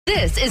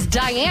This is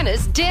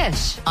Diana's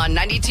Dish on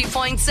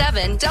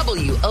 92.7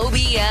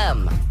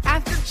 WOBM.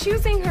 After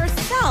choosing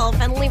herself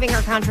and leaving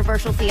her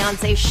controversial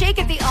fiancé shake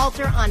at the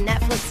altar on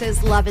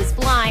Netflix's Love is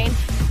Blind,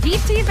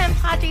 Deepti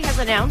Vempati has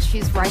announced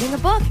she's writing a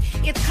book.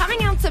 It's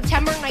coming out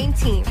September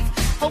 19th.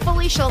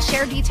 Hopefully she'll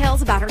share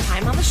details about her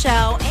time on the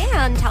show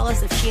and tell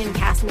us if she and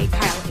castmate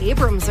Kyle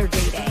Abrams are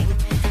dating.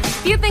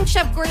 If you think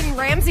Chef Gordon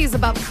Ramsay is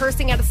above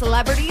cursing at a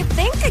celebrity,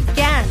 think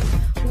again.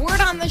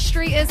 Word on the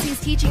street is he's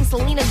teaching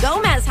Selena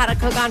Gomez how to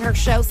cook on her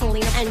show,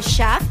 Selena and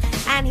Chef,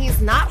 and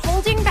he's not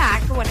holding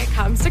back when it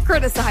comes to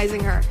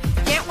criticizing her.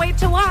 Can't wait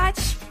to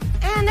watch.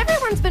 And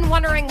everyone's been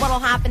wondering what'll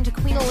happen to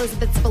Queen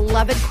Elizabeth's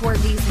beloved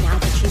corgis now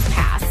that she's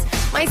passed.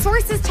 My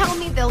sources tell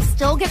me they'll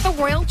still get the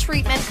royal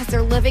treatment because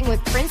they're living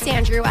with Prince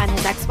Andrew and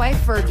his ex-wife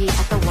Fergie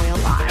at the Royal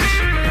Lodge.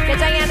 Get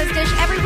Diana's Dish every